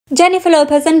Jennifer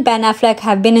Lopez and Ben Affleck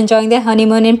have been enjoying their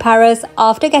honeymoon in Paris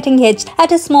after getting hitched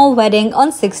at a small wedding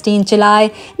on 16 July.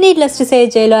 Needless to say,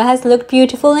 JLo has looked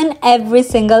beautiful in every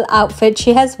single outfit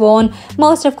she has worn.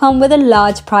 Most have come with a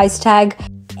large price tag.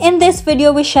 In this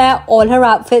video, we share all her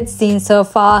outfits seen so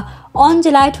far. On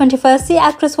July 21st, the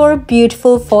actress wore a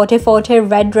beautiful Forte Forte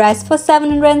red dress for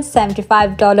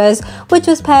 $775, which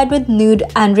was paired with nude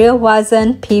Andrea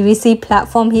Wazen PVC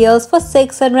platform heels for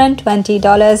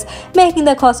 $620, making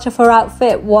the cost of her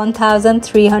outfit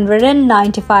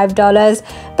 $1,395.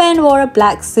 Ben wore a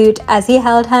black suit as he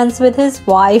held hands with his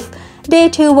wife. Day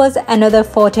 2 was another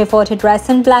Forte Forte dress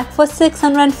in black for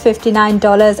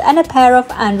 $659 and a pair of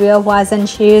Andrea Wazen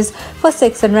shoes for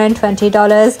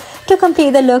 $620. To complete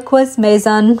the look was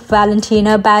Maison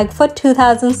Valentino bag for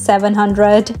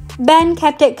 $2,700. Ben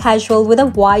kept it casual with a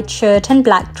white shirt and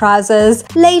black trousers.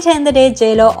 Later in the day,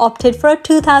 JLo opted for a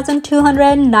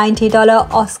 $2,290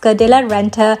 Oscar de la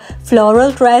Renta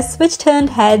floral dress which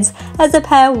turned heads as the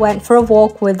pair went for a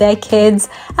walk with their kids.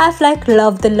 Affleck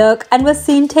loved the look and was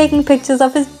seen taking pictures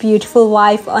of his beautiful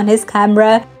wife on his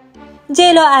camera.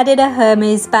 JLo added a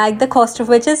Hermes bag, the cost of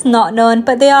which is not known,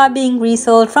 but they are being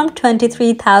resold from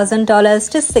 $23,000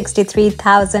 to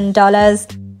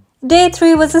 $63,000. Day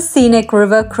 3 was a scenic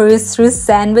river cruise through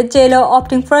Seine, with JLo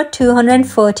opting for a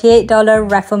 $248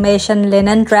 Reformation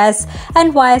linen dress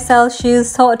and YSL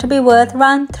shoes thought to be worth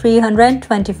around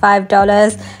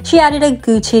 $325. She added a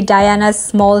Gucci Diana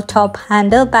small top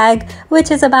handle bag,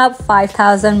 which is about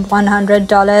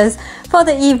 $5,100. For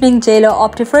the evening, JLo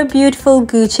opted for a beautiful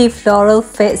Gucci floral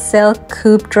fit silk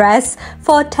coupe dress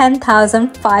for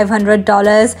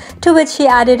 $10,500, to which she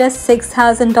added a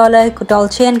 $6,000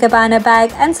 Dolce & Gabbana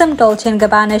bag and some Dolce &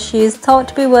 Gabbana shoes thought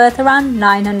to be worth around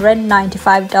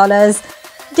 $995.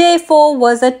 Day 4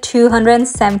 was a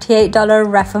 $278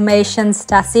 Reformation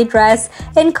Stasi dress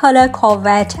in color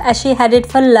Corvette as she headed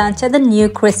for lunch at the new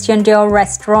Christian Dior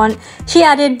restaurant. She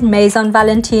added Maison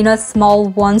Valentino small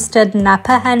one-stud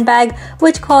Napa handbag,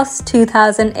 which cost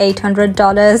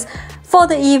 $2,800. For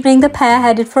the evening, the pair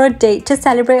headed for a date to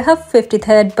celebrate her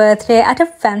 53rd birthday at a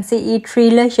fancy eatery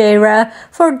Le Gera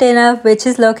for dinner, which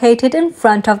is located in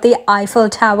front of the Eiffel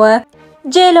Tower.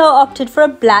 JLo opted for a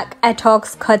black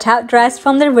Etox cutout dress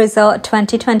from the Resort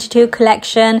 2022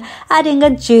 collection, adding a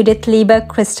Judith Lieber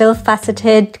crystal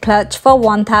faceted clutch for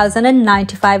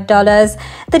 $1,095.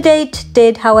 The date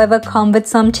did, however, come with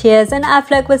some tears, and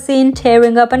Affleck was seen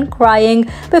tearing up and crying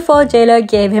before JLo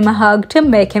gave him a hug to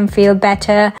make him feel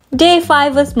better. Day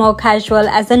 5 was more casual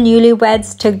as the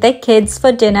newlyweds took their kids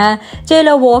for dinner.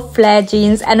 JLo wore flare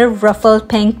jeans and a ruffled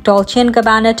pink Dolce &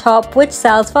 Gabbana top, which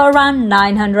sells for around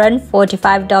 $945,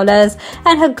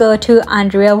 and her go-to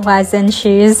Andrea Wazen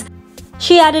shoes.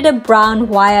 She added a brown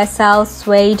YSL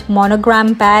suede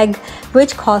monogram bag,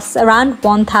 which costs around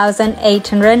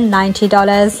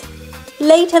 $1,890.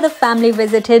 Later, the family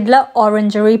visited La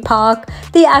Orangerie Park.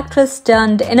 The actress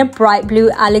donned in a bright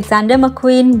blue Alexander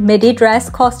McQueen midi dress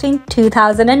costing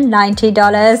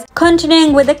 $2,090.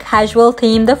 Continuing with the casual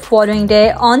theme the following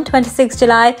day, on 26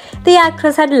 July, the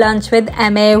actress had lunch with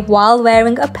MA while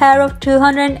wearing a pair of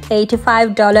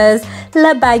 $285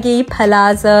 La Baggy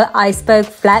Palazzo iceberg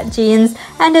flat jeans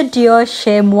and a Dior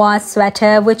chamois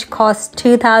sweater, which cost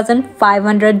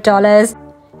 $2,500.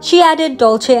 She added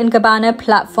Dolce & Gabbana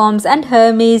platforms and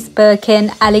Hermes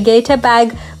Birkin alligator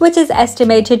bag, which is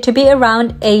estimated to be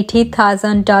around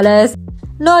 $80,000.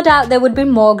 No doubt there would be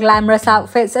more glamorous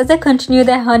outfits as they continue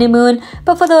their honeymoon,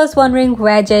 but for those wondering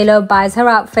where JLo buys her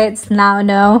outfits, now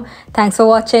know. Thanks for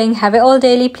watching. Have it all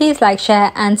daily. Please like,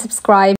 share and subscribe.